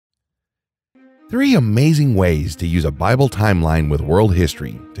3 amazing ways to use a Bible timeline with world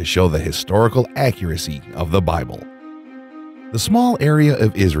history to show the historical accuracy of the Bible. The small area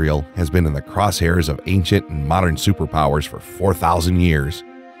of Israel has been in the crosshairs of ancient and modern superpowers for 4,000 years,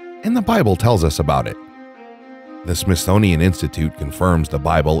 and the Bible tells us about it. The Smithsonian Institute confirms the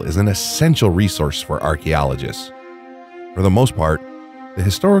Bible is an essential resource for archaeologists. For the most part, the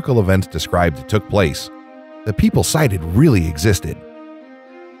historical events described that took place, the people cited really existed.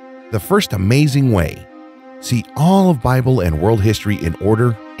 The first amazing way: see all of Bible and world history in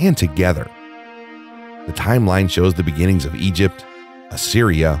order and together. The timeline shows the beginnings of Egypt,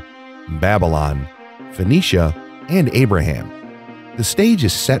 Assyria, Babylon, Phoenicia, and Abraham. The stage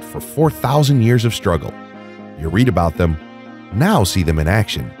is set for 4,000 years of struggle. You read about them, now see them in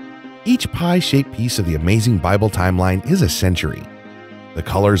action. Each pie-shaped piece of the amazing Bible timeline is a century. The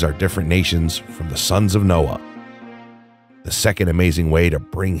colors are different nations from the sons of Noah. The second amazing way to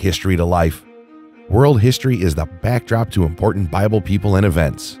bring history to life: world history is the backdrop to important Bible people and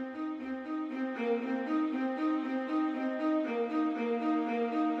events.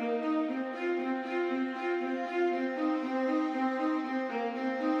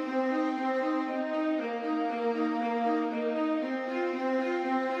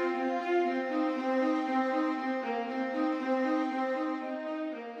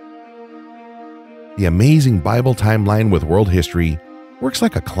 The amazing Bible timeline with world history works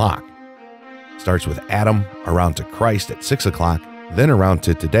like a clock. Starts with Adam around to Christ at 6 o'clock, then around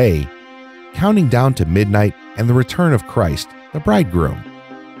to today, counting down to midnight and the return of Christ, the bridegroom.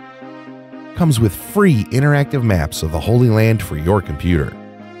 Comes with free interactive maps of the Holy Land for your computer.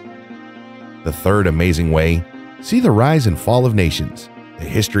 The third amazing way: see the rise and fall of nations, the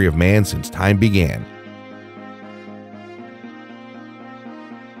history of man since time began.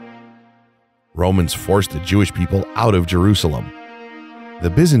 Romans forced the Jewish people out of Jerusalem.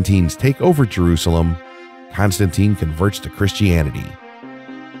 The Byzantines take over Jerusalem. Constantine converts to Christianity.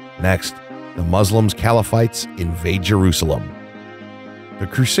 Next, the Muslims Caliphites invade Jerusalem. The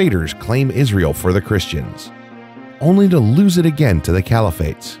Crusaders claim Israel for the Christians, only to lose it again to the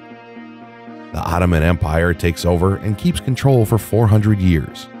Caliphates. The Ottoman Empire takes over and keeps control for 400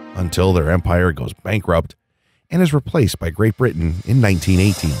 years, until their empire goes bankrupt and is replaced by Great Britain in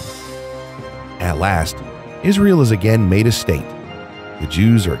 1918. At last, Israel is again made a state. The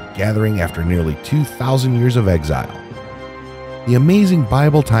Jews are gathering after nearly 2,000 years of exile. The amazing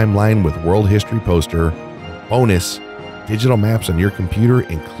Bible timeline with world history poster, bonus, digital maps on your computer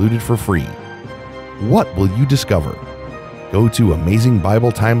included for free. What will you discover? Go to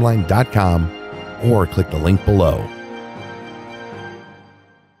AmazingBibleTimeline.com or click the link below.